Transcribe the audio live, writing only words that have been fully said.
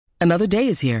Another day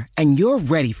is here, and you're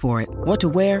ready for it. What to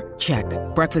wear? Check.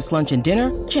 Breakfast, lunch, and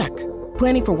dinner? Check.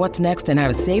 Planning for what's next and how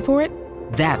to save for it?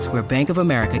 That's where Bank of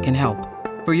America can help.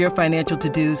 For your financial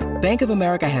to-dos, Bank of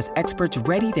America has experts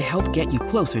ready to help get you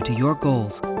closer to your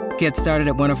goals. Get started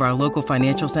at one of our local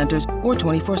financial centers or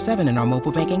 24/7 in our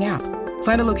mobile banking app.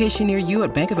 Find a location near you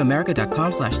at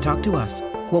bankofamerica.com/talktous.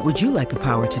 What would you like the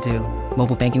power to do?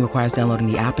 Mobile banking requires downloading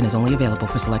the app and is only available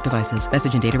for select devices.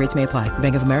 Message and data rates may apply.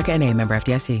 Bank of America N.A., member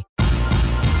FDIC.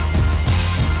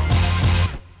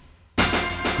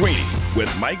 Greeny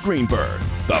with Mike Greenberg,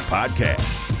 the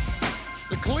podcast.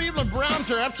 The Cleveland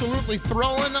Browns are absolutely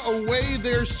throwing away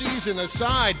their season.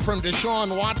 Aside from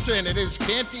Deshaun Watson, it is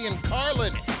Canty and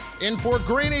Carlin in for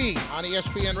Greeny on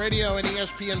ESPN Radio and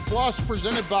ESPN Plus,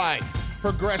 presented by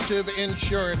Progressive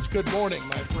Insurance. Good morning,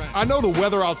 my friend. I know the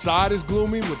weather outside is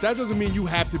gloomy, but that doesn't mean you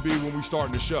have to be when we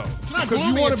start the show. It's not because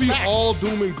gloomy, you want to be facts. all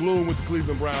doom and gloom with the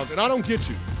Cleveland Browns, and I don't get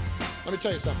you. Let me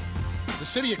tell you something. The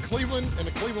city of Cleveland and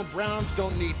the Cleveland Browns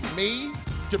don't need me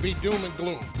to be doom and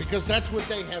gloom, because that's what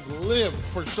they have lived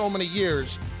for so many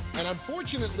years. And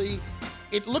unfortunately,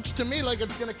 it looks to me like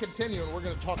it's going to continue, and we're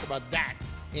going to talk about that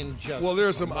in just Well, there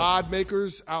are some odd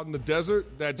makers out in the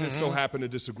desert that just so happen to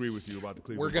disagree with you about the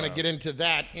Cleveland We're going to Browns. get into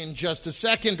that in just a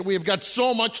second. We've got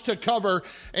so much to cover,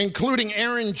 including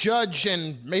Aaron Judge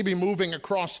and maybe moving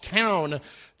across town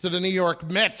to the New York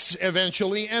Mets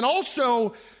eventually, and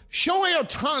also Shohei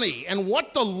Ohtani and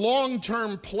what the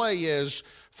long-term play is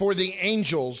for the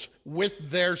Angels with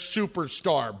their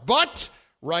superstar. But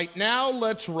right now,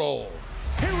 let's roll.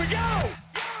 Here we go!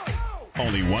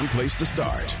 Only one place to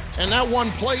start. And that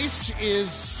one place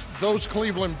is those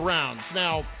Cleveland Browns.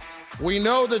 Now, we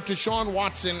know that Deshaun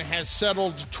Watson has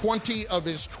settled 20 of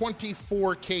his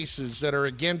 24 cases that are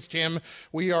against him.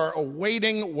 We are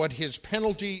awaiting what his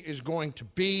penalty is going to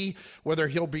be, whether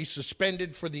he'll be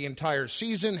suspended for the entire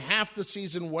season, half the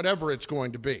season, whatever it's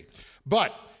going to be.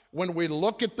 But when we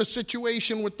look at the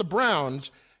situation with the Browns,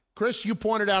 Chris, you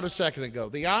pointed out a second ago,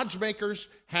 the odds makers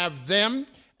have them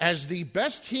as the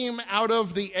best team out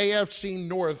of the AFC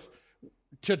North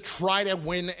to try to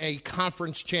win a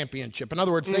conference championship. In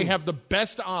other words, they have the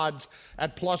best odds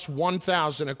at plus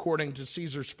 1,000 according to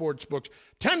Caesar Sportsbooks.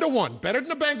 10-1, better than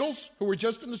the Bengals, who were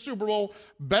just in the Super Bowl,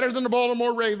 better than the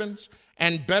Baltimore Ravens,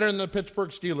 and better than the Pittsburgh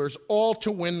Steelers, all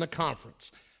to win the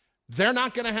conference. They're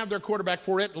not going to have their quarterback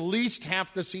for at least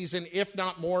half the season, if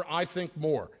not more, I think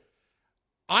more.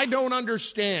 I don't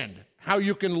understand how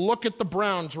you can look at the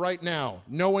Browns right now,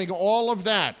 knowing all of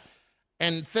that,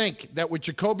 and think that with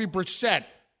Jacoby Brissett,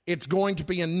 it's going to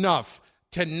be enough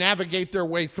to navigate their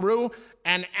way through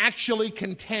and actually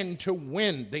contend to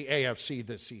win the AFC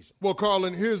this season. Well,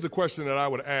 Carlin, here's the question that I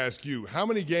would ask you. How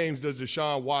many games does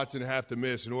Deshaun Watson have to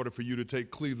miss in order for you to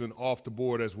take Cleveland off the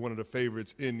board as one of the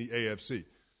favorites in the AFC?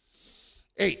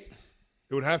 8.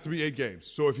 It would have to be 8 games.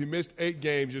 So if he missed 8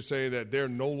 games, you're saying that they're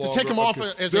no longer take him off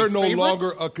as they're a no favorite?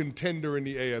 longer a contender in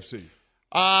the AFC.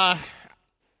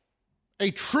 A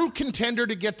true contender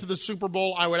to get to the Super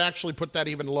Bowl, I would actually put that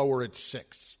even lower at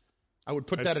 6. I would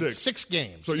put that at 6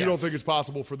 games. So you don't think it's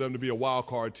possible for them to be a wild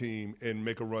card team and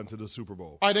make a run to the Super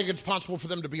Bowl? I think it's possible for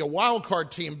them to be a wild card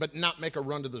team but not make a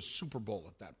run to the Super Bowl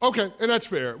at that point. Okay, and that's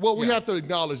fair. Well, we have to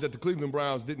acknowledge that the Cleveland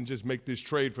Browns didn't just make this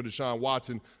trade for Deshaun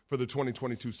Watson for the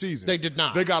 2022 season. They did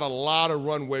not. They got a lot of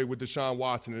runway with Deshaun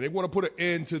Watson, and they want to put an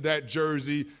end to that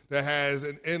jersey that has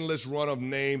an endless run of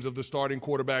names of the starting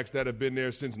quarterbacks that have been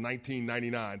there since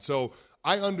 1999. So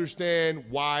I understand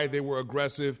why they were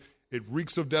aggressive. It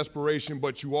reeks of desperation,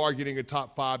 but you are getting a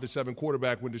top 5 to 7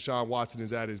 quarterback when Deshaun Watson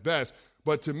is at his best.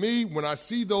 But to me, when I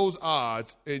see those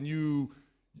odds and you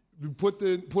put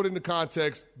into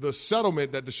context the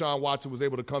settlement that Deshaun Watson was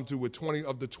able to come to with 20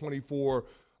 of the 24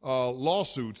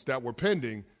 lawsuits that were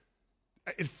pending,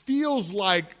 it feels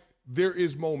like there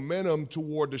is momentum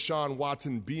toward Deshaun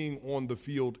Watson being on the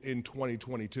field in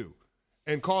 2022.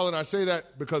 And, Carlin, I say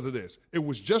that because of this. It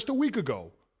was just a week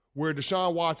ago where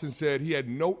Deshaun Watson said he had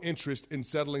no interest in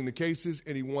settling the cases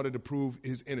and he wanted to prove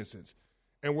his innocence.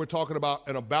 And we're talking about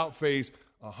an about-face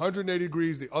 180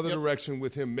 degrees the other direction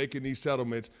with him making these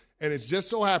settlements. And it just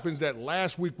so happens that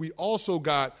last week we also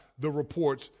got the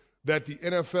reports that the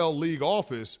NFL league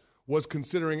office was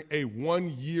considering a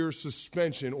 1-year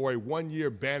suspension or a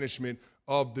 1-year banishment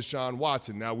of Deshaun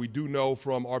Watson. Now, we do know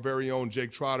from our very own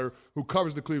Jake Trotter, who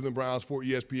covers the Cleveland Browns for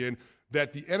ESPN,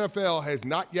 that the NFL has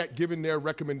not yet given their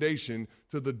recommendation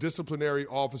to the disciplinary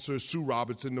officer, Sue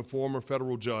Robinson, the former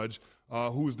federal judge,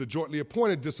 who is the jointly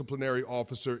appointed disciplinary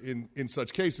officer in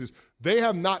such cases. They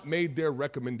have not made their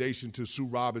recommendation to Sue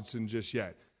Robinson just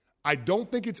yet. I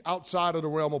don't think it's outside of the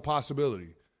realm of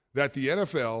possibility that the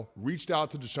NFL reached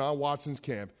out to Deshaun Watson's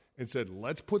camp and said,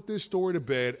 let's put this story to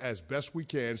bed as best we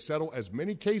can, settle as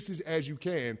many cases as you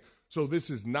can, so this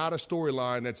is not a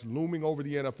storyline that's looming over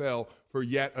the NFL for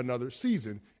yet another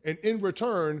season. And in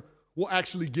return, we'll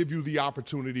actually give you the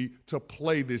opportunity to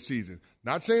play this season.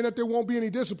 Not saying that there won't be any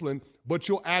discipline, but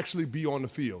you'll actually be on the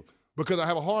field. Because I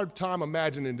have a hard time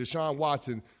imagining Deshaun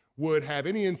Watson would have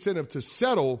any incentive to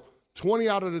settle 20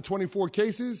 out of the 24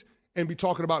 cases and be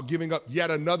talking about giving up yet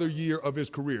another year of his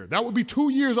career. That would be 2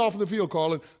 years off of the field,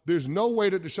 Carlin. There's no way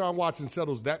that Deshaun Watson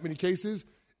settles that many cases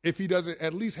if he doesn't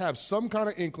at least have some kind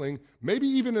of inkling, maybe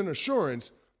even an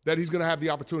assurance, that he's going to have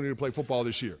the opportunity to play football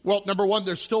this year. Well, number one,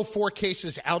 there's still 4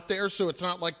 cases out there, so it's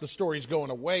not like the story's going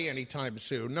away anytime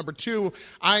soon. Number two,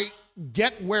 I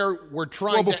get where we're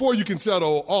trying Well, before you can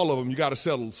settle all of them, you got to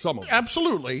settle some of them.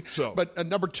 Absolutely. So. But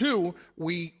number two,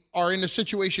 we are in a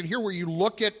situation here where you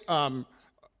look at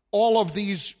all of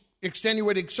these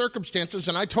extenuating circumstances,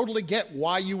 and I totally get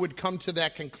why you would come to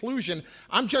that conclusion.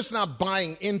 I'm just not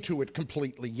buying into it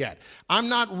completely yet. I'm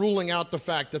not ruling out the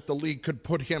fact that the league could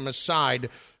put him aside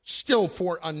still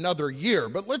for another year.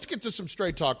 But let's get to some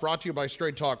Straight Talk, brought to you by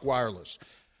Straight Talk Wireless.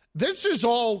 This is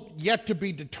all yet to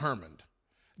be determined.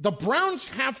 The Browns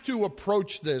have to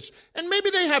approach this, and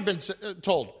maybe they have been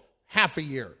told half a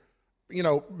year. You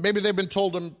know, maybe they've been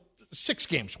told them 6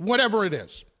 games, whatever it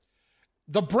is.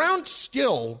 The Browns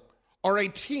still are a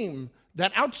team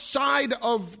that outside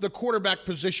of the quarterback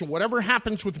position, whatever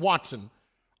happens with Watson,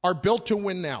 are built to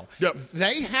win now. Yep.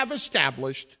 They have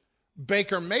established,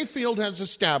 Baker Mayfield has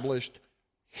established,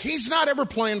 he's not ever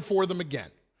playing for them again.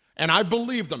 And I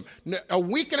believe them. A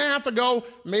week and a half ago,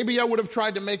 maybe I would have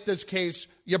tried to make this case,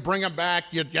 you bring him back,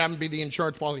 you have him be the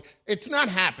insurance policy. It's not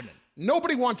happening.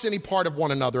 Nobody wants any part of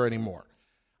one another anymore.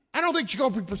 I don't think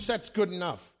Jacoby Brissett's good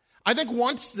enough. I think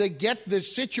once they get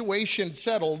this situation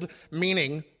settled,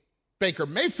 meaning Baker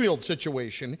Mayfield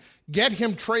situation, get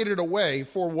him traded away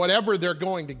for whatever they're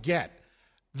going to get,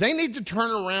 they need to turn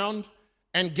around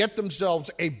and get themselves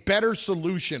a better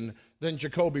solution than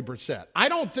Jacoby Brissett. I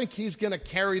don't think he's going to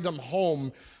carry them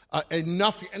home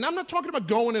enough. And I'm not talking about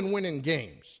going and winning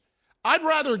games. I'd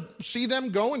rather see them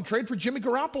go and trade for Jimmy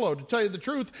Garoppolo, to tell you the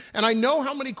truth. And I know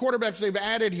how many quarterbacks they've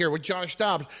added here with Josh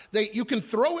Dobbs. You can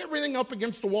throw everything up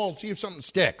against the wall and see if something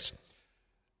sticks.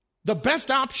 The best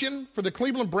option for the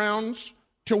Cleveland Browns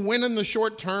to win in the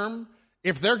short term,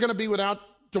 if they're going to be without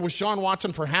Deshaun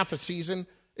Watson for half a season,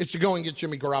 is to go and get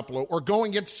Jimmy Garoppolo or go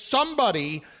and get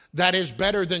somebody that is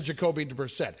better than Jacoby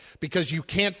Brissett, because you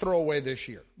can't throw away this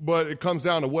year. But it comes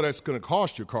down to what that's going to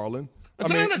cost you, Carlin. It's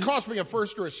not going to cost me a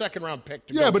first or a second round pick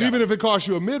to go. Yeah, but even if it costs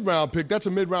you a mid-round pick, that's a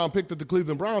mid-round pick that the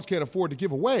Cleveland Browns can't afford to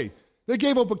give away. They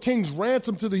gave up a king's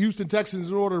ransom to the Houston Texans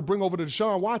in order to bring over to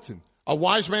Deshaun Watson. A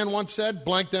wise man once said,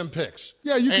 blank them picks.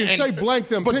 Yeah, you can say blank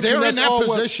them picks. But they're in that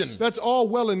position. That's all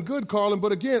well and good, Carlin.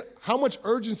 But again, how much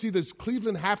urgency does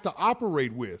Cleveland have to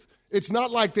operate with? It's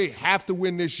not like they have to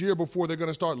win this year before they're going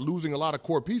to start losing a lot of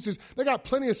core pieces. They got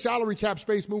plenty of salary cap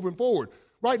space moving forward.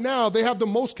 Right now, they have the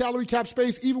most salary cap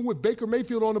space, even with Baker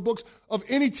Mayfield on the books, of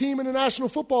any team in the National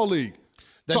Football League.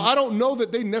 So I don't know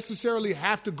that they necessarily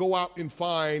have to go out and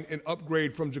find an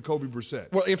upgrade from Jacoby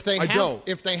Brissett. Well, if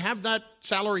they have that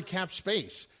salary cap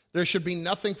space, there should be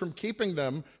nothing from keeping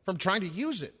them from trying to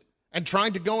use it and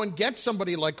trying to go and get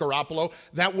somebody like Garoppolo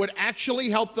that would actually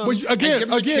help them. But again,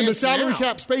 the salary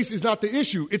cap space is not the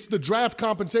issue. It's the draft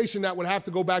compensation that would have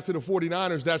to go back to the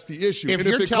 49ers. That's the issue. If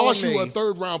it costs you a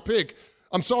third-round pick,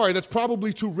 I'm sorry, that's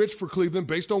probably too rich for Cleveland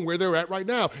based on where they're at right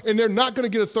now. And they're not going to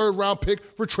get a third-round pick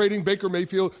for trading Baker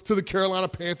Mayfield to the Carolina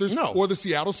Panthers or the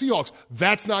Seattle Seahawks.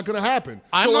 That's not going to happen.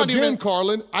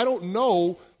 Carlin, I don't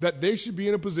know that they should be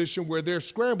in a position where they're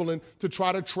scrambling to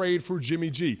try to trade for Jimmy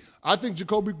G. I think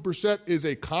Jacoby Brissett is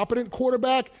a competent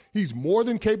quarterback. He's more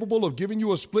than capable of giving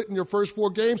you a split in your first 4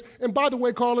 games. And by the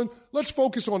way, Carlin, let's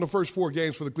focus on the first 4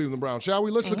 games for the Cleveland Browns, shall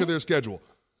we? Let's look at their schedule.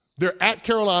 They're at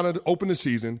Carolina to open the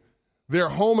season. They're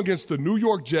home against the New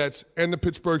York Jets and the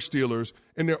Pittsburgh Steelers,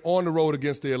 and they're on the road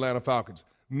against the Atlanta Falcons.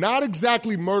 Not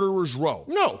exactly murderer's row.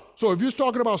 No. So if you're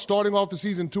talking about starting off the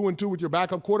season 2-2 with your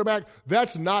backup quarterback,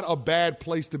 that's not a bad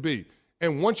place to be.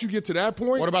 And once you get to that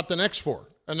point... What about the next 4?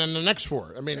 And then the next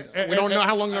 4. I mean, we don't know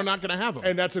how long they're not going to have them.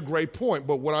 And that's a great point.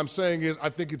 But what I'm saying is I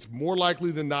think it's more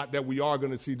likely than not that we are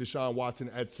going to see Deshaun Watson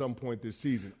at some point this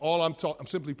season. All I'm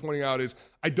simply pointing out is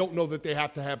I don't know that they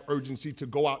have to have urgency to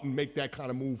go out and make that kind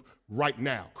of move right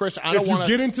now. Chris, if you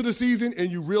get into the season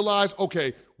and you realize,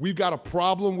 okay, we've got a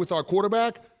problem with our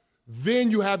quarterback,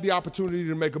 then you have the opportunity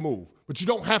to make a move. But you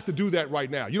don't have to do that right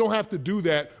now. You don't have to do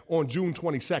that on June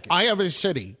 22nd. I have a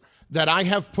city that I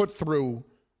have put through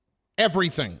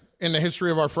everything in the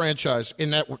history of our franchise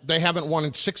in that they haven't won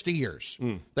in 60 years.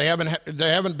 They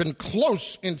haven't been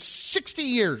close in 60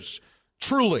 years,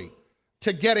 truly,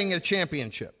 to getting a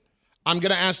championship. I'm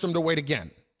going to ask them to wait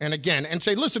again and again and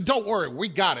say, listen, don't worry, we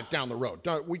got it down the road.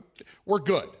 We're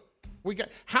good.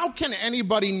 How can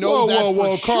anybody know that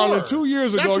for Carlin, sure? 2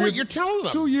 years ago, that's what you're telling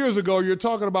them. 2 years ago, you're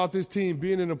talking about this team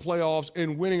being in the playoffs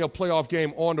and winning a playoff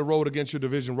game on the road against your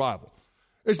division rival.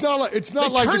 It's not like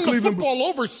the Cleveland football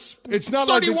over. It's not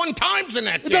 31 times in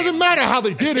that game. It doesn't matter how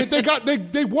they did it.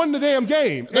 They won the damn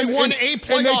game. They won a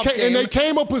playoff game. And they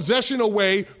came a possession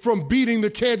away from beating the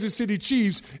Kansas City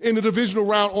Chiefs in the divisional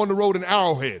round on the road in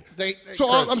Arrowhead.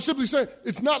 I'm simply saying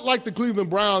it's not like the Cleveland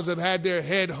Browns have had their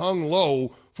head hung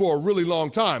low for a really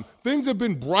long time. Things have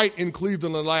been bright in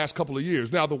Cleveland the last couple of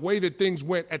years. Now, the way that things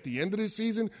went at the end of this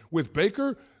season with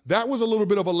Baker, that was a little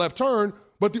bit of a left turn,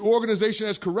 but the organization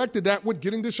has corrected that with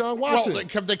getting Deshaun Watson. Well,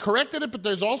 they corrected it, but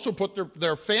there's also put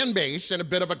their fan base in a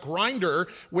bit of a grinder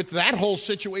with that whole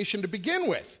situation to begin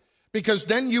with. Because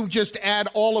then you just add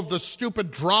all of the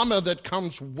stupid drama that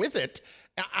comes with it.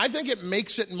 I think it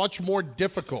makes it much more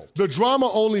difficult. The drama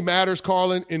only matters,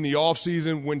 Carlin, in the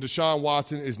offseason when Deshaun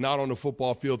Watson is not on the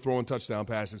football field throwing touchdown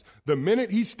passes. The minute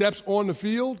he steps on the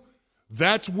field,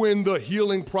 that's when the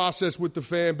healing process with the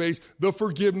fan base, the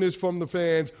forgiveness from the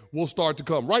fans will start to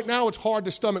come. Right now, it's hard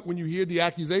to stomach when you hear the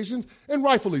accusations, and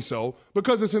rightfully so,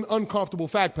 because it's an uncomfortable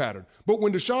fact pattern. But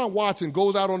when Deshaun Watson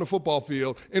goes out on the football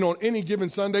field and on any given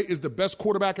Sunday is the best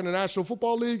quarterback in the National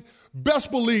Football League,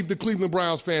 best believe the Cleveland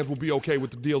Browns fans will be okay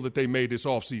with the deal that they made this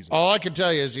offseason. All I can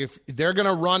tell you is if they're going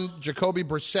to run Jacoby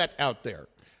Brissett out there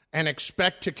and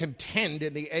expect to contend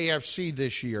in the AFC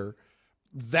this year,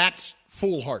 that's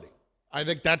foolhardy. I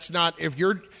think that's not, if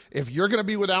you're going to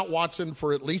be without Watson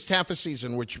for at least half a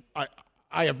season, which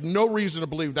I have no reason to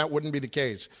believe that wouldn't be the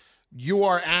case, you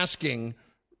are asking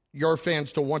your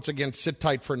fans to once again sit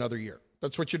tight for another year.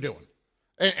 That's what you're doing.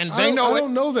 And they know it. I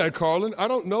don't know that, Carlin. I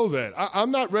don't know that. I'm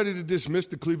not ready to dismiss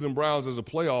the Cleveland Browns as a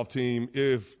playoff team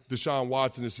if Deshaun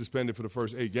Watson is suspended for the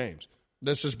first 8 games.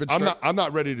 This has been I'm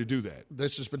not ready to do that.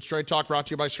 This has been Straight Talk, brought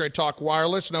to you by Straight Talk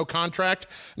Wireless. No contract,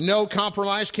 no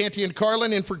compromise. Canty and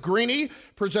Carlin in for Greeny,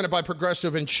 presented by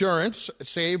Progressive Insurance.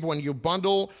 Save when you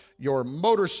bundle your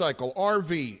motorcycle,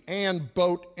 RV, and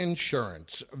boat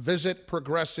insurance. Visit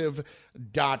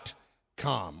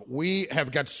progressive.com. We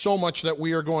have got so much that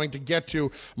we are going to get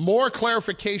to. More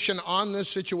clarification on this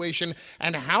situation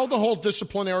and how the whole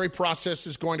disciplinary process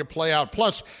is going to play out.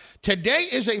 Plus, today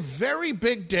is a very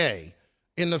big day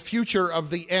in the future of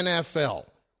the NFL.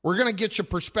 We're going to get your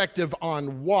perspective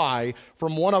on why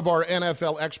from one of our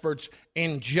NFL experts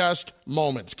in just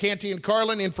moments. Canty and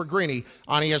Carlin in for Greeny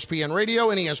on ESPN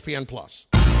Radio and ESPN+.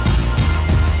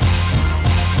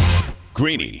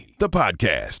 Greeny, the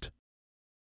podcast.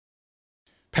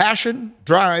 Passion,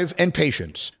 drive, and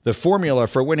patience. The formula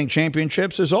for winning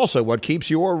championships is also what keeps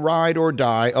your ride or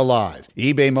die alive.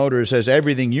 eBay Motors has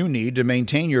everything you need to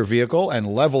maintain your vehicle and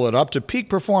level it up to peak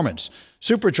performance.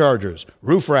 Superchargers,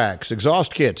 roof racks,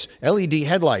 exhaust kits, LED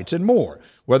headlights, and more.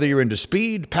 Whether you're into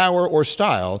speed, power, or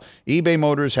style, eBay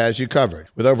Motors has you covered.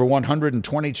 With over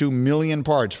 122 million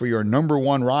parts for your number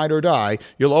one ride or die,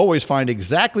 you'll always find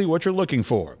exactly what you're looking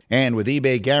for. And with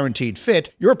eBay Guaranteed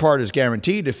Fit, your part is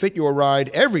guaranteed to fit your ride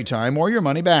every time or your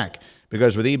money back.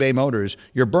 Because with eBay Motors,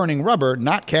 you're burning rubber,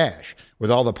 not cash.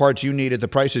 With all the parts you need at the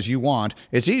prices you want,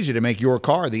 it's easy to make your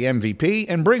car the MVP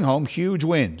and bring home huge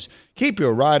wins. Keep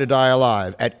your ride or die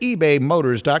alive at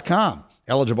ebaymotors.com.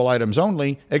 Eligible items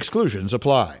only. Exclusions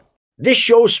apply. This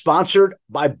show is sponsored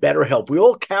by BetterHelp. We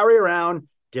all carry around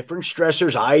different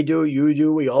stressors. I do, you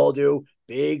do, we all do,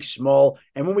 big, small.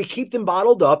 And when we keep them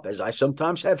bottled up, as I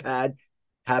sometimes have had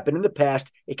happen in the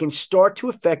past, it can start to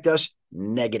affect us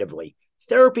negatively.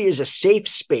 Therapy is a safe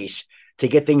space to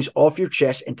get things off your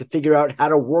chest and to figure out how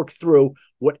to work through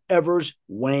whatever's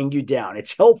weighing you down.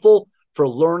 It's helpful for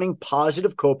learning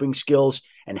positive coping skills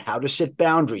and how to set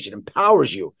boundaries. It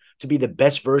empowers you to be the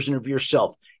best version of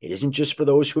yourself. It isn't just for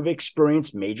those who've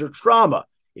experienced major trauma.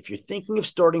 If you're thinking of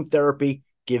starting therapy,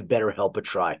 give BetterHelp a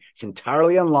try. It's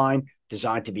entirely online,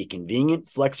 designed to be convenient,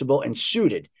 flexible, and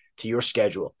suited to your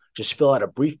schedule. Just fill out a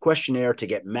brief questionnaire to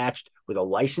get matched with a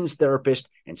licensed therapist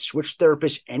and switch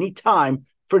therapists anytime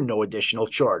for no additional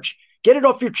charge. Get it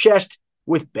off your chest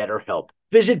with BetterHelp.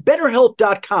 Visit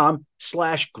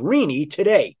BetterHelp.com/Greeny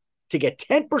today to get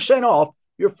 10% off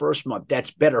your first month.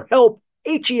 That's BetterHelp,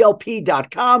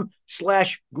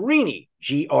 HELP.com/Greeny,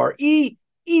 GREENY.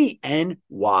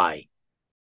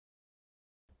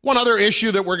 One other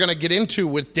issue that we're going to get into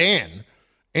with Dan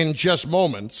in just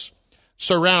moments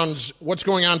surrounds what's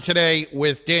going on today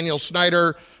with Daniel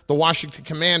Snyder, the Washington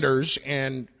Commanders,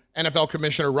 and NFL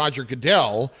Commissioner Roger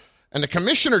Goodell. And the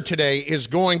commissioner today is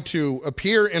going to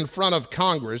appear in front of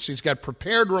Congress. He's got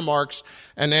prepared remarks,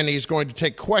 and then he's going to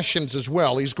take questions as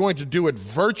well. He's going to do it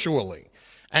virtually.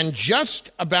 And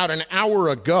just about an hour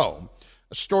ago,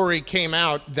 a story came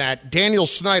out that Daniel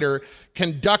Snyder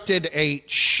conducted a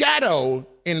shadow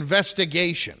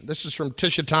investigation. This is from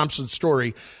Tisha Thompson's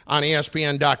story on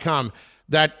ESPN.com,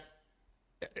 that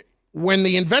when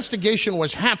the investigation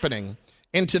was happening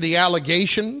into the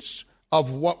allegations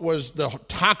of what was the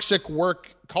toxic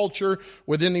work culture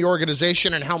within the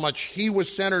organization and how much he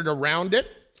was centered around it.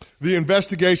 The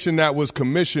investigation that was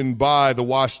commissioned by the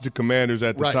Washington Commanders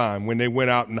at the time, when they went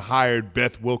out and hired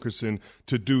Beth Wilkerson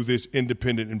to do this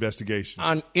independent investigation.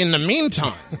 In the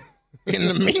meantime,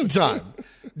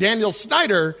 Daniel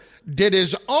Snyder did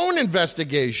his own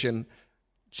investigation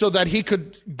so that he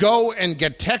could go and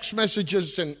get text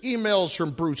messages and emails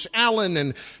from Bruce Allen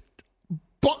and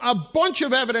a bunch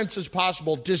of evidence as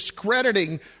possible,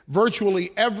 discrediting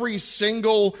virtually every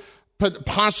single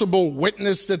possible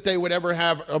witness that they would ever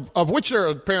have, of which there are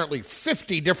apparently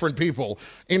 50 different people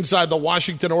inside the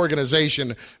Washington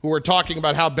organization who are talking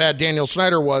about how bad Daniel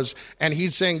Snyder was, and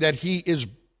he's saying that he is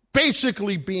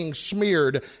basically being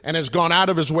smeared and has gone out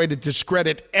of his way to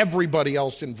discredit everybody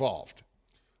else involved.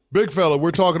 Big fella,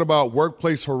 we're talking about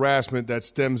workplace harassment that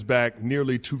stems back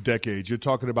nearly 2 decades. You're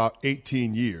talking about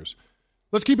 18 years.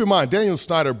 Let's keep in mind, Daniel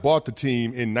Snyder bought the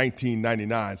team in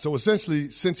 1999. So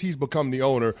essentially, since he's become the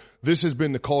owner, this has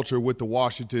been the culture with the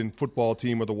Washington football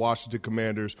team or the Washington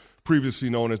Commanders, previously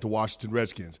known as the Washington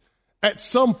Redskins. At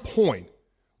some point,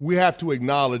 we have to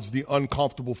acknowledge the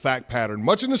uncomfortable fact pattern,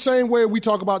 much in the same way we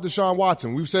talk about Deshaun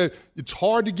Watson. We've said it's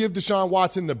hard to give Deshaun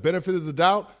Watson the benefit of the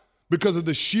doubt because of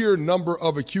the sheer number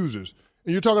of accusers.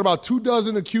 And you're talking about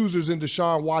 24 accusers in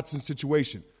Deshaun Watson's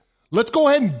situation. Let's go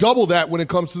ahead and double that when it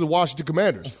comes to the Washington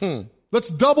Commanders. Let's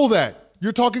double that.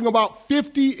 You're talking about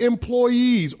 50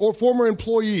 employees or former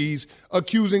employees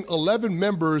accusing 11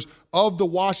 members of the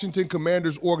Washington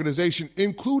Commanders organization,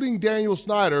 including Daniel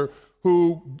Snyder,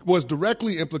 who was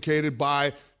directly implicated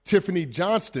by Tiffany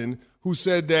Johnston, who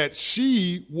said that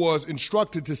she was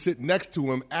instructed to sit next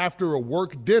to him after a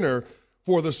work dinner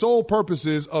for the sole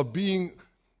purposes of being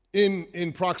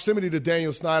in proximity to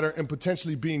Daniel Snyder and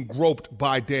potentially being groped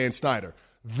by Dan Snyder.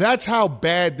 That's how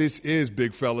bad this is,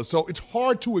 big fella. So it's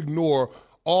hard to ignore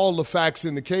all the facts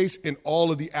in the case and all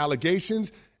of the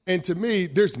allegations. And to me,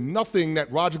 there's nothing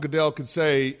that Roger Goodell could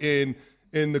say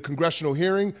in the congressional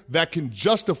hearing that can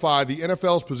justify the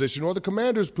NFL's position or the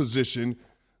Commanders' position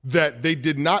that they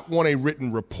did not want a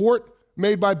written report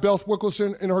made by Beth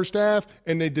Wilkerson and her staff,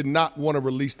 and they did not want to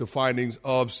release the findings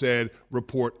of said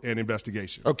report and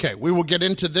investigation. Okay, we will get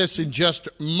into this in just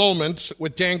moments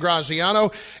with Dan Graziano,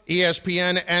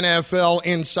 ESPN NFL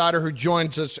insider, who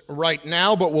joins us right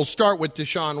now. But we'll start with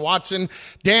Deshaun Watson.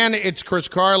 Dan, it's Chris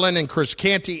Carlin and Chris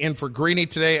Canty in for Greeny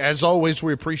today. As always,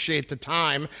 we appreciate the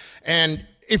time. And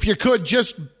if you could,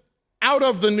 just out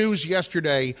of the news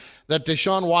yesterday that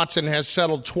Deshaun Watson has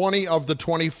settled 20 of the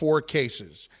 24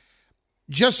 cases,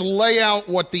 just lay out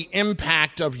what the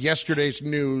impact of yesterday's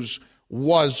news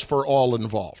was for all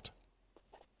involved.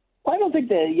 Well, I don't think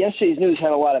that yesterday's news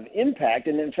had a lot of impact.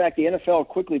 And in fact, the NFL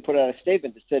quickly put out a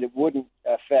statement that said it wouldn't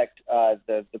affect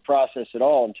the process at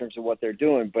all in terms of what they're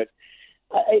doing. But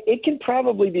it can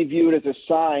probably be viewed as a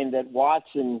sign that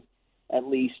Watson at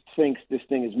least thinks this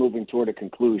thing is moving toward a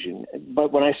conclusion.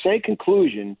 But when I say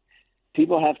conclusion,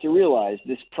 people have to realize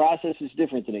this process is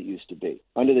different than it used to be.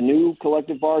 Under the new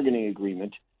collective bargaining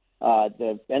agreement,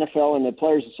 the NFL and the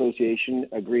Players Association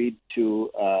agreed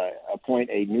to appoint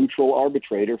a neutral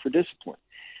arbitrator for discipline.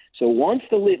 So once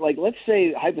the league, like let's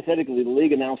say hypothetically the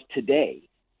league announced today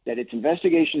that its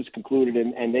investigation is concluded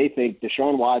and they think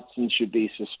Deshaun Watson should be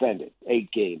suspended,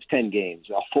 8 games, 10 games,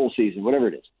 a full season, whatever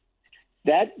it is.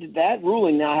 That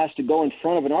ruling now has to go in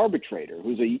front of an arbitrator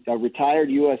who's a retired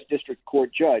U.S. District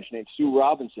Court judge named Sue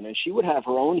Robinson, and she would have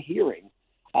her own hearing.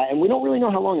 And we don't really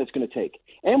know how long it's going to take.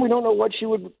 And we don't know what she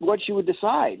would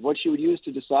decide, what she would use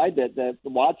to decide that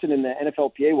Watson and the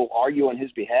NFLPA will argue on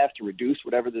his behalf to reduce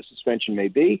whatever the suspension may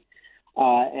be.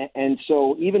 And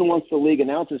so even once the league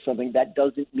announces something, that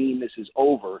doesn't mean this is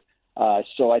over.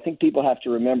 So I think people have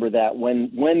to remember that when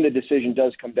the decision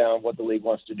does come down, what the league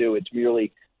wants to do, it's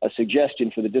merely a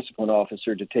suggestion for the discipline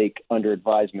officer to take under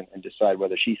advisement and decide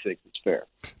whether she thinks it's fair.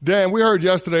 Dan, we heard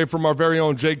yesterday from our very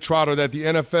own Jake Trotter that the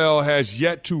NFL has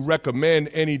yet to recommend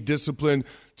any discipline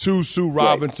to Sue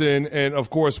Robinson. Right. And,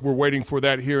 of course, we're waiting for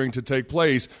that hearing to take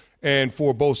place and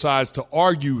for both sides to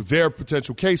argue their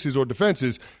potential cases or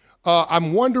defenses.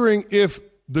 I'm wondering if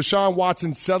Deshaun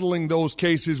Watson settling those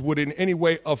cases would in any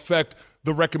way affect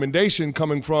the recommendation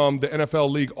coming from the NFL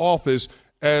league office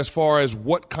as far as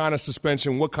what kind of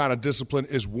suspension, what kind of discipline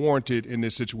is warranted in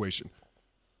this situation.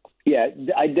 Yeah,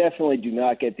 I definitely do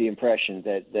not get the impression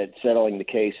that settling the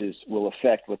cases will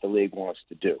affect what the league wants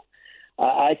to do.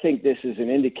 I think this is an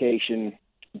indication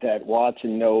that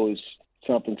Watson knows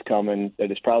something's coming,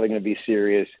 that it's probably going to be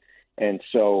serious, and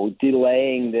so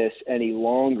delaying this any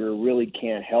longer really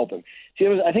can't help him. See,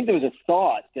 I think there was a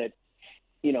thought that,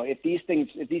 you know, if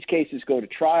these cases go to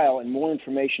trial and more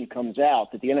information comes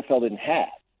out that the NFL didn't have,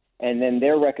 and then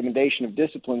their recommendation of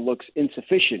discipline looks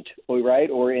insufficient, right,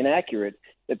 or inaccurate,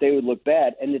 that they would look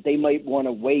bad, and that they might want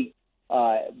to wait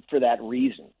for that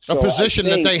reason. A position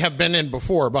that they have been in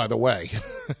before, by the way.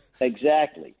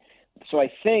 Exactly. So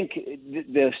I think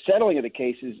the settling of the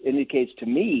cases indicates to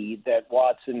me that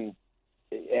Watson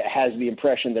has the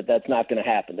impression that that's not going to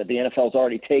happen, that the NFL's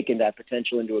already taken that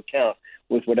potential into account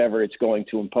with whatever it's going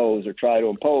to impose or try to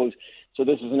impose. So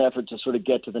this is an effort to sort of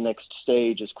get to the next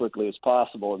stage as quickly as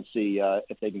possible and see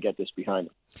if they can get this behind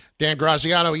them. Dan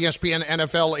Graziano, ESPN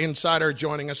NFL insider,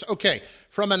 joining us. Okay,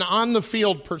 from an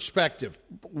on-the-field perspective,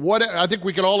 what I think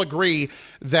we can all agree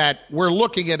that we're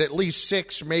looking at least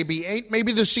 6, maybe 8,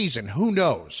 maybe the season. Who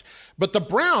knows? But the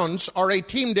Browns are a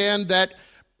team, Dan, that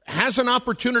has an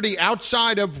opportunity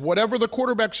outside of whatever the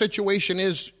quarterback situation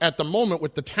is at the moment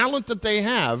with the talent that they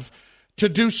have to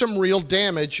do some real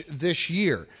damage this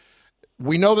year.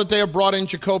 We know that they have brought in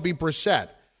Jacoby Brissett.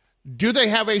 Do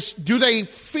they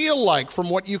feel like,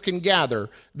 from what you can gather,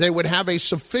 they would have a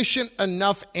sufficient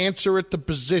enough answer at the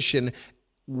position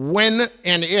when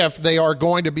and if they are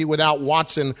going to be without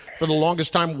Watson for the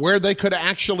longest time, where they could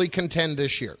actually contend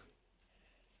this year?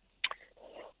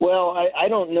 Well, I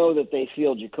don't know that they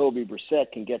feel Jacoby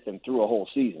Brissett can get them through a whole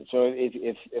season. So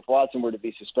if Watson were to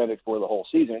be suspended for the whole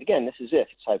season, again, this is it's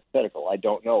hypothetical. I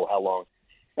don't know how long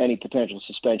any potential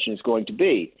suspension is going to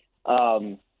be.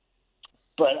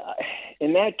 But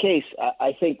in that case,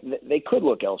 I think that they could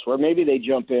look elsewhere. Maybe they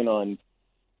jump in on,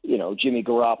 Jimmy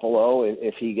Garoppolo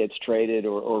if he gets traded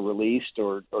or released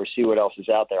or see what else is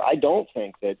out there. I don't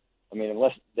think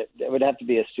unless that would have to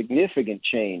be a significant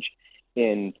change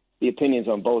in the opinions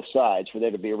on both sides for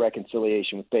there to be a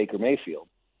reconciliation with Baker Mayfield.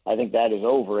 I think that is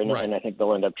over, and I think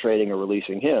they'll end up trading or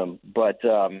releasing him. But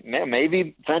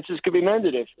maybe fences could be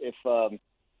mended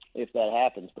if that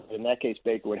happens. But in that case,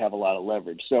 Baker would have a lot of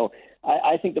leverage. So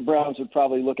I think the Browns would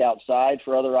probably look outside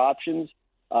for other options,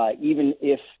 even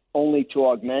if only to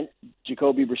augment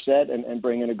Jacoby Brissett and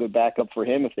bring in a good backup for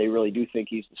him if they really do think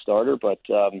he's the starter. But,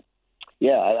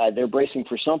 they're bracing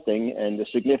for something, and the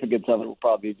significance of it will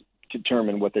probably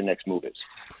determine what their next move is.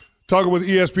 Talking with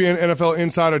ESPN NFL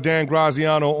insider Dan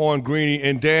Graziano on Greeny.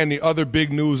 And Dan, the other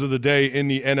big news of the day in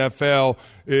the NFL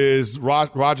is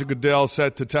Roger Goodell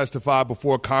set to testify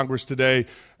before Congress today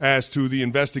as to the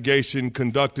investigation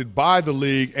conducted by the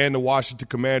league and the Washington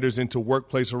Commanders into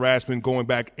workplace harassment going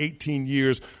back 18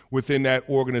 years within that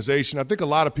organization. I think a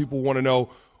lot of people want to know,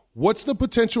 what's the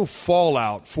potential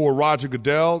fallout for Roger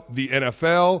Goodell, the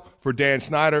NFL, for Dan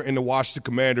Snyder, and the Washington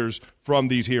Commanders from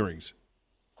these hearings?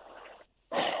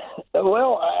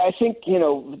 Well, I think,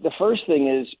 the first thing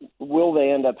is, will they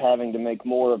end up having to make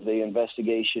more of the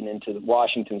investigation into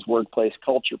Washington's workplace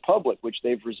culture public, which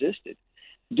they've resisted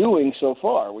doing so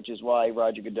far, which is why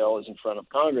Roger Goodell is in front of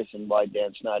Congress and why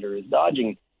Dan Snyder is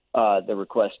dodging the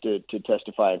request to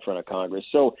testify in front of Congress.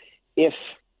 So if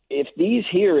these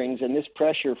hearings and this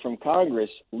pressure from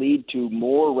Congress lead to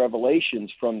more revelations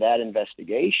from that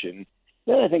investigation,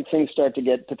 then I think things start to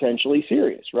get potentially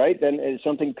serious, right? Then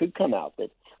something could come out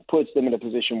that puts them in a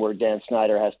position where Dan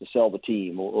Snyder has to sell the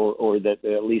team or that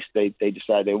at least they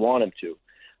decide they want him to.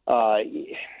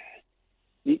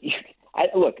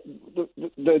 Look,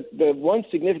 the one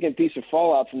significant piece of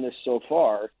fallout from this so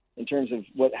far in terms of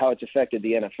how it's affected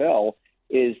the NFL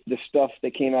is the stuff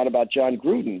that came out about John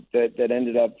Gruden that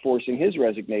ended up forcing his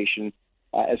resignation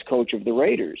as coach of the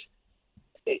Raiders.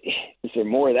 Is there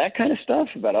more of that kind of stuff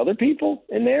about other people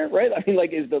in there, right? I mean,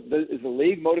 is the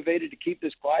league motivated to keep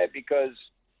this quiet because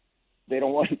they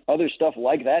don't want other stuff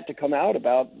like that to come out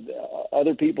about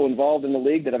other people involved in the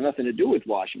league that have nothing to do with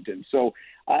Washington? So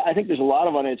I think there's a lot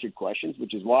of unanswered questions,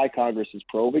 which is why Congress is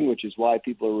probing, which is why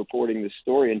people are reporting this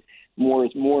story, and more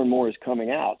and more is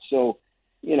coming out. So,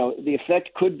 the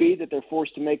effect could be that they're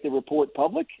forced to make the report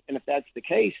public. And if that's the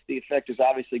case, the effect is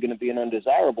obviously going to be an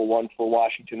undesirable one for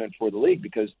Washington and for the league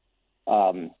because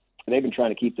they've been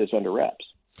trying to keep this under wraps.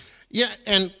 Yeah,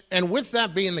 and with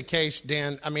that being the case,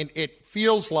 Dan, I mean, it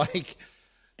feels like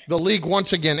the league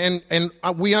once again, and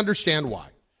we understand why.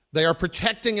 They are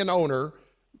protecting an owner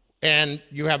and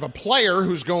you have a player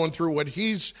who's going through what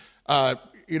he's,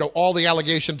 all the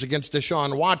allegations against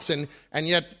Deshaun Watson, and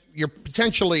yet you're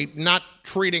potentially not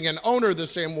treating an owner the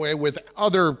same way with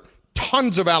other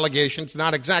tons of allegations,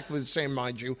 not exactly the same,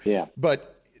 mind you. Yeah.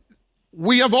 But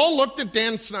we have all looked at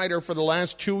Dan Snyder for the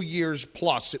last 2 years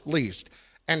plus at least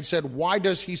and said, why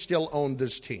does he still own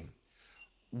this team?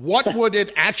 What would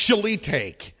it actually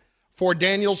take for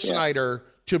Daniel Snyder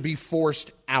to be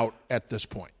forced out at this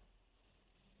point?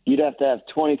 You'd have to have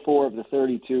 24 of the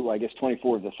 32, I guess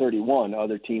 24 of the 31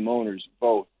 other team owners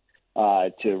vote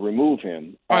to remove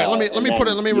him. All right, let me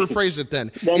rephrase it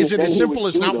then. Is it as simple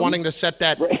as not wanting to set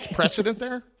that precedent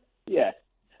there? Yeah.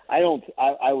 I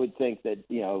would think that,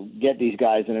 get these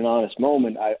guys in an honest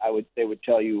moment. They would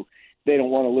tell you they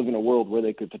don't want to live in a world where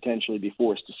they could potentially be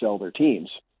forced to sell their teams.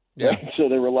 Yeah. So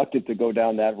they're reluctant to go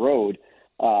down that road.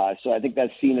 So I think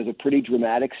that's seen as a pretty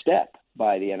dramatic step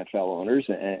by the NFL owners,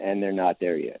 and they're not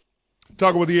there yet.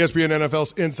 Talking with ESPN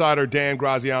NFL's insider Dan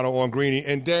Graziano on Greeny.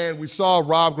 And Dan, we saw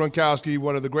Rob Gronkowski,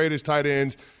 one of the greatest tight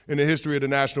ends in the history of the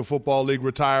National Football League,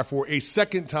 retire for a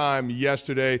second time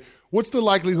yesterday. What's the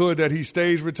likelihood that he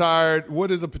stays retired?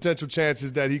 What is the potential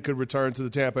chances that he could return to the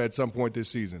Tampa at some point this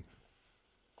season?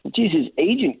 Geez, his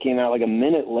agent came out like a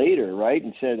minute later, right,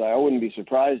 and said, I wouldn't be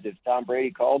surprised if Tom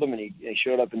Brady called him and he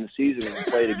showed up in the season and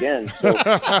played again. So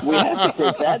we have to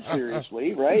take that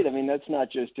seriously, right? I mean, that's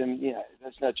not just him.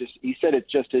 That's not just – he said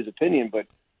it's just his opinion, but,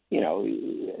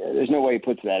 there's no way he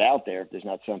puts that out there if there's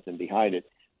not something behind it.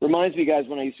 Reminds me, guys,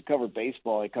 when I used to cover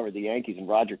baseball, I covered the Yankees, and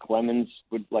Roger Clemens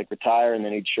would, retire, and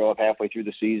then he'd show up halfway through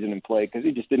the season and play because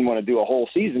he just didn't want to do a whole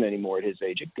season anymore at his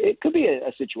age. It could be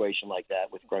a situation like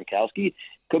that with Gronkowski. It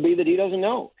could be that he doesn't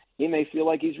know. He may feel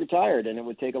like he's retired, and it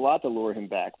would take a lot to lure him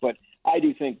back. But I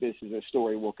do think this is a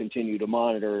story we'll continue to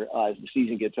monitor as the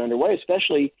season gets underway,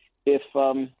 especially if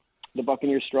the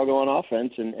Buccaneers struggle on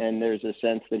offense and there's a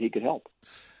sense that he could help.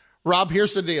 Rob,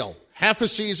 here's the deal. Half a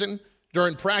season –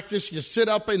 during practice, you sit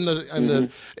up in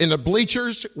the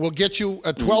bleachers. We'll get you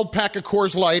a 12-pack of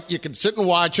Coors Light. You can sit and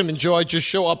watch and enjoy. Just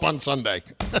show up on Sunday.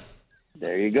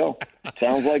 There you go.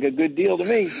 Sounds like a good deal to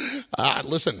me.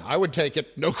 Listen, I would take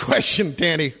it. No question,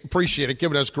 Danny. Appreciate it.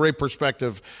 Giving us great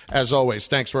perspective, as always.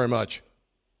 Thanks very much.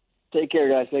 Take care,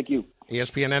 guys. Thank you.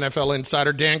 ESPN NFL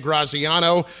insider Dan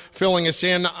Graziano filling us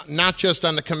in not just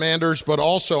on the Commanders, but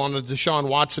also on the Deshaun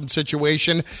Watson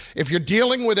situation. If you're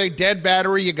dealing with a dead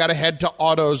battery, you got to head to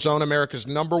AutoZone, America's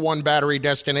 #1 battery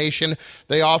destination.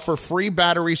 They offer free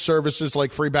battery services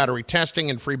like free battery testing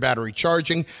and free battery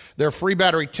charging. Their free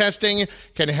battery testing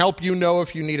can help you know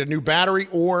if you need a new battery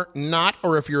or not,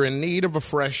 or if you're in need of a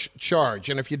fresh charge.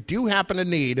 And if you do happen to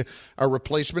need a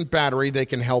replacement battery, they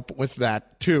can help with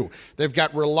that too. They've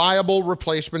got reliable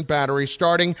replacement batteries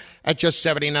starting at just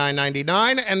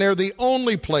 $79.99, and they're the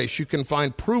only place you can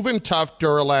find proven tough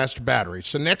Duralast batteries.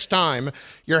 So next time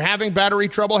you're having battery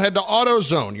trouble, head to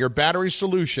AutoZone, your battery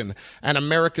solution, and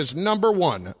America's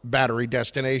 #1 battery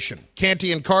destination.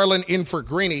 Canty and Carlin in for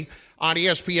Greeny on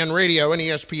ESPN Radio and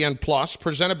ESPN Plus,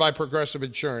 presented by Progressive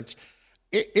Insurance.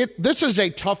 This is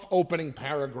a tough opening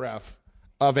paragraph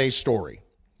of a story.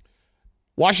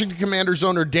 Washington Commanders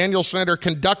owner Daniel Snyder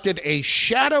conducted a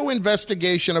shadow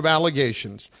investigation of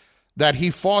allegations that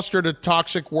he fostered a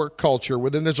toxic work culture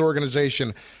within his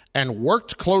organization and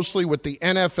worked closely with the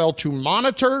NFL to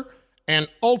monitor and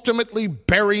ultimately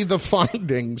bury the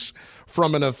findings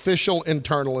from an official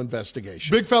internal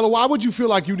investigation. Big fella, why would you feel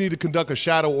like you need to conduct a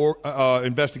shadow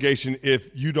investigation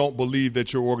if you don't believe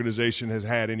that your organization has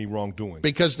had any wrongdoing?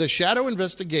 Because the shadow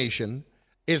investigation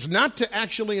is not to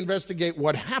actually investigate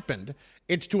what happened.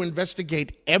 It's to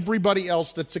investigate everybody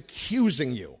else that's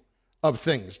accusing you of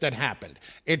things that happened.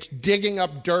 It's digging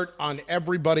up dirt on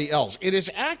everybody else. It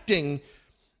is acting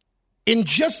in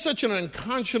just such an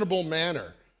unconscionable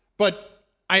manner. But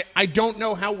I don't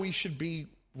know how we should be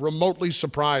remotely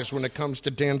surprised when it comes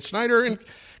to Dan Snyder. And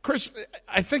Chris,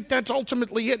 I think that's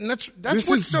ultimately it. And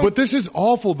But this is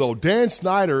awful, though. Dan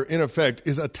Snyder, in effect,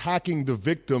 is attacking the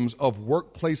victims of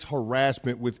workplace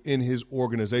harassment within his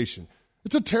organization.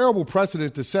 It's a terrible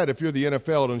precedent to set if you're the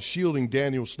NFL and shielding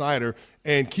Daniel Snyder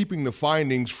and keeping the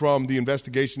findings from the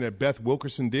investigation that Beth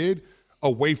Wilkerson did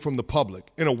away from the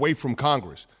public and away from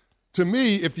Congress. To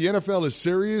me, if the NFL is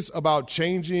serious about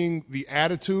changing the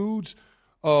attitudes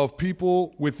of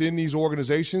people within these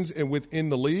organizations and within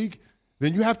the league,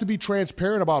 then you have to be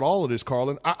transparent about all of this,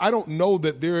 Carlin. I don't know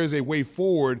that there is a way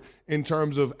forward in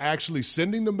terms of actually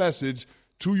sending the message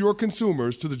to your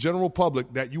consumers, to the general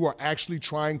public, that you are actually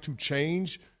trying to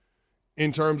change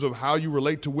in terms of how you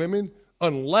relate to women,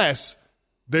 unless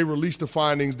they release the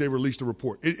findings, they release the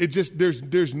report.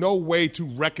 There's no way to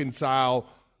reconcile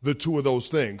the two of those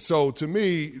things. So to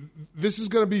me, this is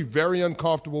going to be very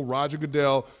uncomfortable. Roger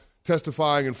Goodell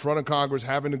testifying in front of Congress,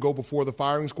 having to go before the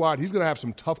firing squad. He's going to have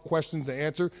some tough questions to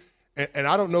answer. And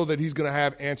I don't know that he's going to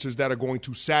have answers that are going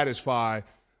to satisfy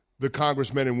the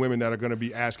congressmen and women that are going to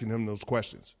be asking him those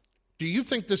questions. Do you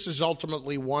think this is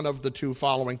ultimately one of the two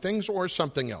following things or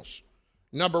something else?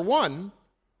 Number one,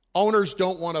 owners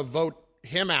don't want to vote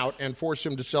him out and force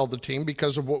him to sell the team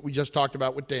because of what we just talked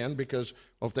about with Dan, because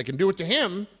if they can do it to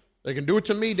him, they can do it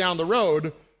to me down the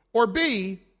road. Or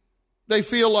B, they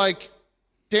feel like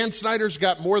Dan Snyder's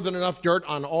got more than enough dirt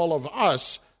on all of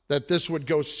us that this would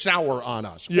go sour on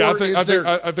us. Yeah,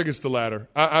 I think it's the latter.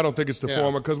 I don't think it's the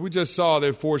former, because we just saw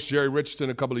they forced Jerry Richardson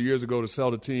a couple of years ago to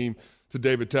sell the team to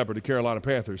David Tepper, the Carolina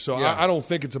Panthers. So I don't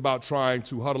think it's about trying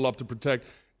to huddle up to protect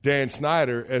Dan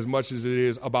Snyder as much as it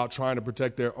is about trying to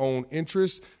protect their own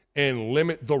interests and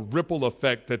limit the ripple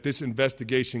effect that this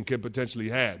investigation could potentially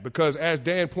have. Because as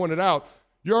Dan pointed out,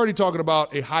 you're already talking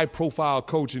about a high-profile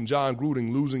coach in John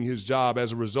Gruden losing his job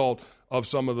as a result of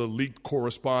some of the leaked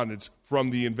correspondence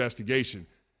from the investigation.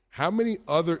 How many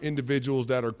other individuals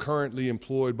that are currently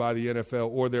employed by the NFL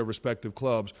or their respective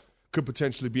clubs could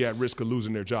potentially be at risk of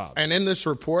losing their jobs? And in this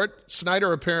report,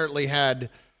 Snyder apparently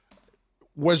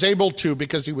was able to,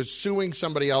 because he was suing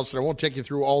somebody else, and I won't take you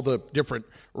through all the different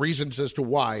reasons as to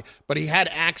why, but he had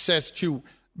access to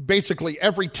basically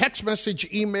every text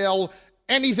message, email,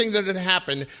 anything that had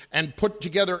happened, and put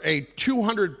together a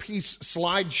 200-piece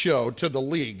slideshow to the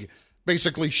league,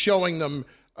 basically showing them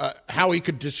how he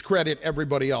could discredit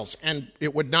everybody else. And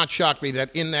it would not shock me that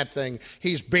in that thing,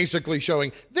 he's basically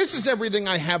showing, this is everything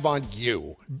I have on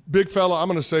you. Big fella, I'm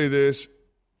going to say this.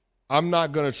 I'm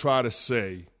not going to try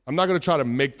to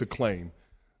make the claim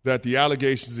that the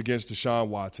allegations against Deshaun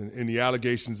Watson and the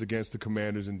allegations against the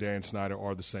Commanders and Dan Snyder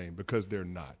are the same, because they're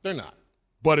not. They're not.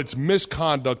 But it's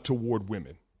misconduct toward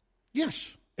women.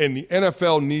 Yes. And the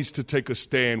NFL needs to take a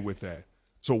stand with that.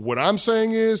 So what I'm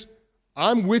saying is,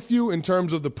 I'm with you in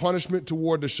terms of the punishment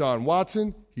toward Deshaun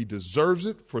Watson. He deserves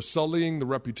it for sullying the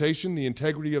reputation, the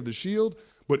integrity of the Shield.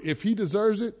 But if he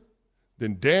deserves it,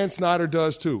 then Dan Snyder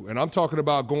does too. And I'm talking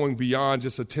about going beyond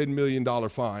just a $10 million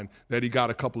fine that he got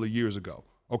a couple of years ago.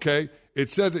 Okay? It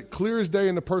says it clear as day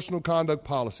in the personal conduct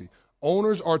policy.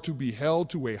 Owners are to be held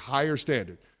to a higher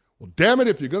standard. Well, damn it,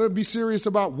 if you're going to be serious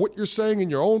about what you're saying in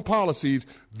your own policies,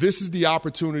 this is the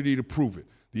opportunity to prove it.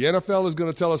 The NFL is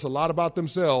going to tell us a lot about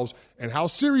themselves and how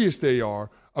serious they are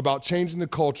about changing the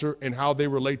culture and how they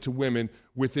relate to women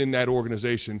within that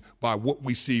organization by what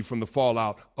we see from the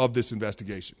fallout of this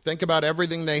investigation. Think about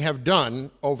everything they have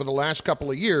done over the last couple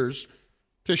of years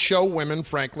to show women,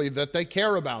 frankly, that they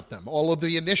care about them. All of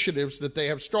the initiatives that they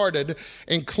have started,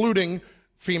 including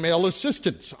female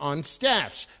assistants on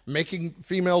staffs, making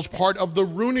females part of the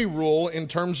Rooney Rule in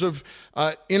terms of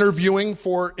interviewing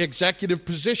for executive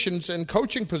positions and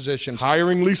coaching positions.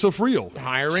 Hiring Lisa Friel.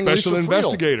 Special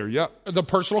investigator, yep. The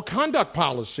personal conduct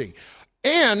policy.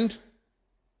 And,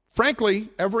 frankly,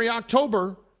 every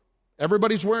October,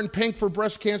 everybody's wearing pink for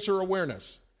breast cancer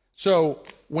awareness. So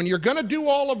when you're going to do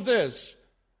all of this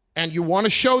and you want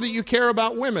to show that you care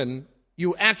about women,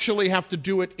 you actually have to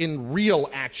do it in real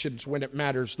actions when it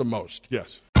matters the most.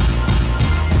 Yes.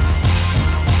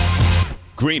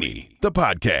 Greeny, the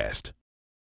podcast.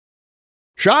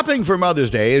 Shopping for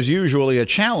Mother's Day is usually a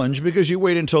challenge because you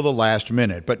wait until the last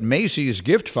minute, but Macy's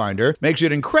Gift Finder makes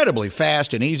it incredibly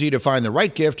fast and easy to find the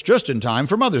right gift just in time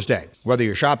for Mother's Day. Whether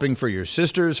you're shopping for your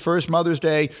sister's first Mother's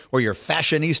Day or your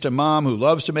fashionista mom who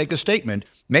loves to make a statement,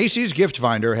 Macy's Gift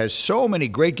Finder has so many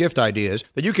great gift ideas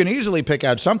that you can easily pick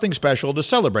out something special to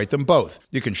celebrate them both.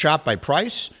 You can shop by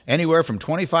price, anywhere from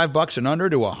 $25 and under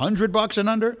to $100 and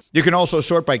under. You can also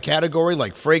sort by category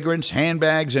like fragrance,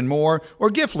 handbags, and more, or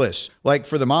gift lists, like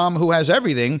for the mom who has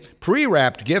everything,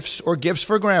 pre-wrapped gifts or gifts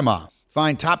for grandma.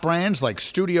 Find top brands like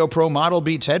Studio Pro Model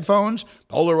Beats headphones,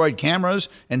 Polaroid cameras,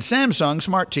 and Samsung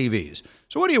smart TVs.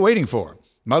 So what are you waiting for?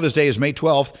 Mother's Day is May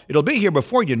 12th. It'll be here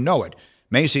before you know it.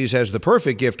 Macy's has the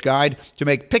perfect gift guide to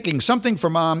make picking something for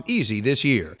mom easy this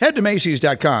year. Head to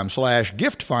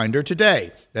Macys.com/giftfinder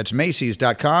today. That's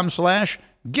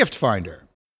Macys.com/giftfinder.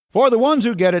 For the ones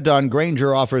who get it done,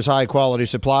 Grainger offers high-quality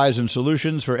supplies and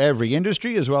solutions for every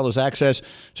industry, as well as access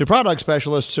to product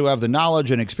specialists who have the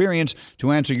knowledge and experience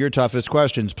to answer your toughest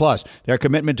questions. Plus, their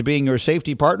commitment to being your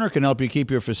safety partner can help you keep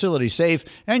your facility safe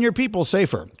and your people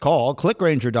safer. Call,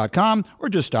 clickgrainger.com, or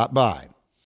just stop by.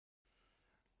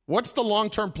 What's the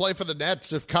long-term play for the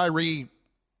Nets if Kyrie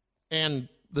and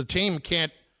the team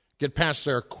can't get past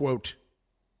their, quote,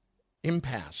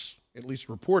 impasse? At least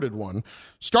reported one.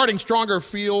 Starting stronger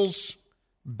feels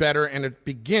better, and it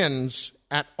begins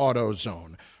at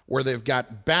AutoZone, where they've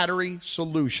got battery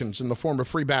solutions in the form of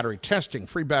free battery testing,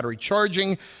 free battery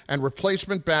charging, and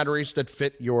replacement batteries that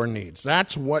fit your needs.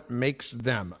 That's what makes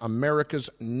them America's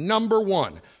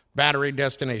 #1 battery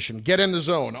destination. Get in the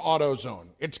zone, AutoZone.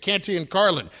 It's Canty and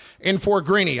Carlin in for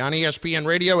Greeny on ESPN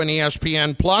Radio and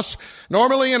ESPN Plus.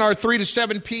 Normally in our 3 to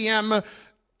 7 p.m.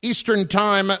 Eastern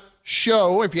Time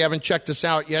show. If you haven't checked us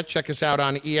out yet, check us out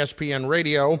on ESPN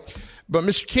Radio. But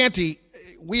Mr. Canty,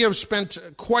 we have spent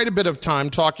quite a bit of time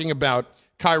talking about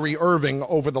Kyrie Irving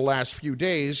over the last few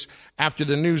days after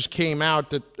the news came out,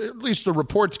 that at least the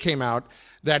reports came out,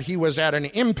 that he was at an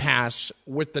impasse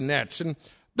with the Nets. And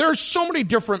there are so many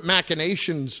different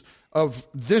machinations of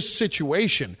this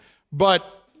situation. But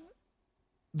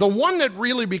the one that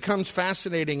really becomes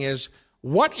fascinating is,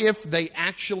 what if they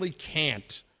actually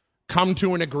can't come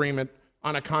to an agreement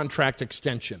on a contract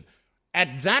extension?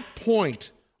 At that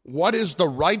point, what is the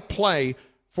right play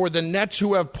for the Nets,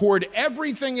 who have poured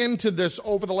everything into this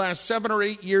over the last 7 or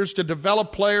 8 years to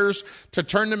develop players, to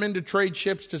turn them into trade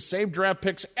chips, to save draft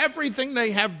picks, everything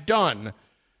they have done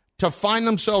to find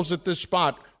themselves at this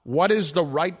spot? What is the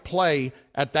right play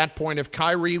at that point if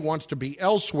Kyrie wants to be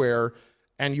elsewhere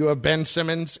and you have Ben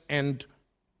Simmons and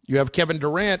you have Kevin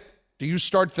Durant? Do you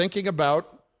start thinking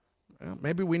about,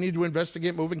 maybe we need to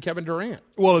investigate moving Kevin Durant?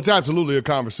 Well, it's absolutely a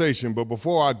conversation, but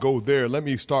before I go there, let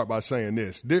me start by saying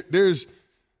this.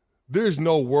 There's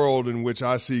no world in which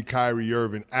I see Kyrie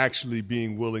Irving actually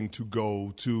being willing to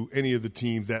go to any of the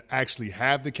teams that actually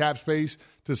have the cap space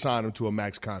to sign him to a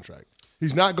max contract.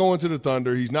 He's not going to the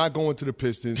Thunder. He's not going to the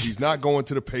Pistons. He's not going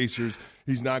to the Pacers.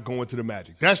 He's not going to the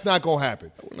Magic. That's not going to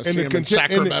happen. And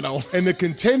the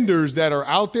contenders that are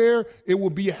out there, it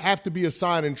will have to be a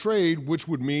sign and trade, which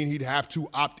would mean he'd have to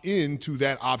opt in to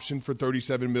that option for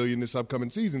 $37 million this upcoming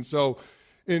season. So,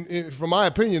 from my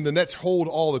opinion, the Nets hold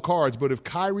all the cards. But if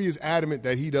Kyrie is adamant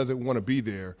that he doesn't want to be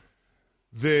there,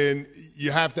 then you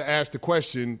have to ask the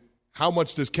question, how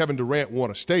much does Kevin Durant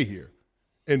want to stay here?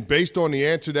 And based on the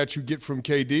answer that you get from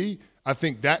KD, I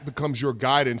think that becomes your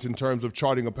guidance in terms of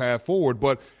charting a path forward.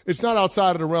 But it's not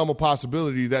outside of the realm of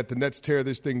possibility that the Nets tear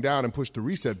this thing down and push the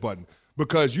reset button,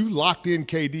 because you locked in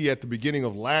KD at the beginning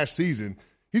of last season.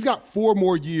 He's got 4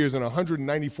 more years and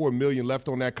 $194 million left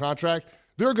on that contract.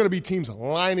 There are going to be teams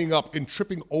lining up and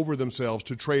tripping over themselves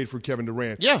to trade for Kevin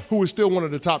Durant, who is still one of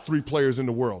the top 3 players in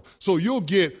the world. So you'll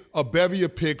get a bevy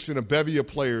of picks and a bevy of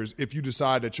players if you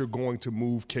decide that you're going to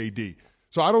move KD.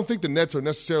 So I don't think the Nets are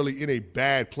necessarily in a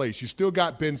bad place. You still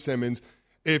got Ben Simmons.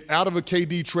 If out of a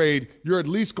KD trade, you're at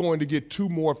least going to get 2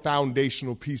 more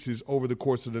foundational pieces over the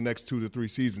course of the next 2 to 3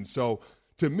 seasons. So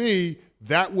to me,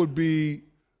 that would be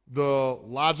the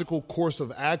logical course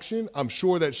of action. I'm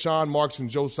sure that Sean Marks and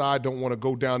Joe Tsai don't want to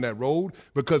go down that road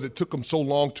because it took them so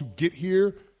long to get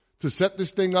here to set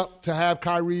this thing up to have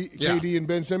Kyrie, KD, and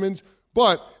Ben Simmons.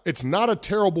 But it's not a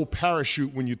terrible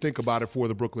parachute when you think about it for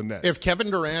the Brooklyn Nets. If Kevin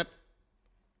Durant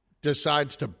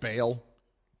decides to bail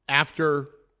after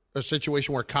a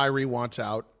situation where Kyrie wants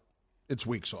out, it's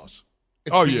weak sauce.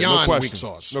 It's beyond weak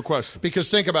sauce. No question. Because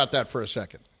think about that for a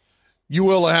second. You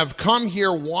will have come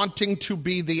here wanting to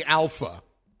be the alpha,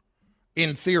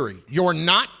 in theory. You're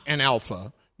not an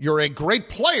alpha. You're a great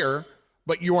player,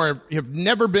 but you have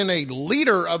never been a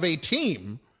leader of a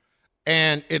team,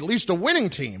 and at least a winning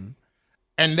team.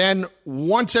 And then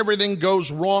once everything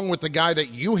goes wrong with the guy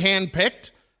that you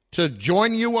handpicked to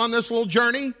join you on this little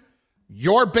journey,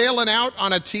 you're bailing out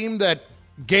on a team that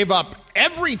gave up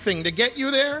everything to get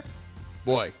you there?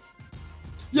 Boy.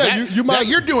 Yeah,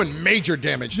 you're doing major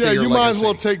damage to your legacy. legacy. Might as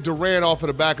well take Durant off of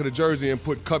the back of the jersey and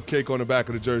put Cupcake on the back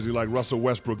of the jersey like Russell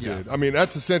Westbrook did. I mean,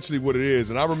 that's essentially what it is.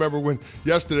 And I remember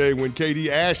yesterday when KD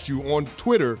asked you on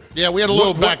Twitter. Yeah, we had a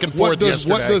little back and forth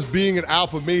yesterday. What does being an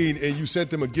alpha mean? And you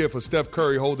sent him a gif of Steph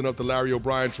Curry holding up the Larry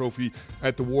O'Brien trophy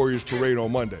at the Warriors parade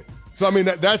on Monday. So, I mean,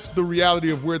 that's the reality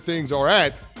of where things are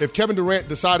at. If Kevin Durant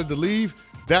decided to leave,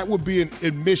 that would be an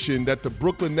admission that the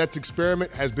Brooklyn Nets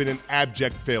experiment has been an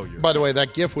abject failure. By the way,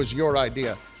 that gif was your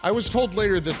idea. I was told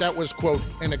later that was, quote,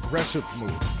 an aggressive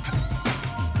move.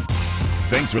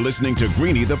 Thanks for listening to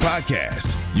Greeny the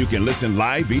podcast. You can listen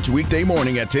live each weekday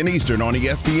morning at 10 Eastern on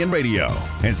ESPN Radio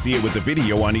and see it with the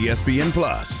video on ESPN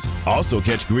Plus. Also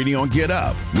catch Greeny on Get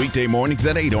Up weekday mornings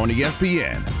at 8 on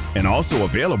ESPN and also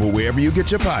available wherever you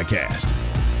get your podcast.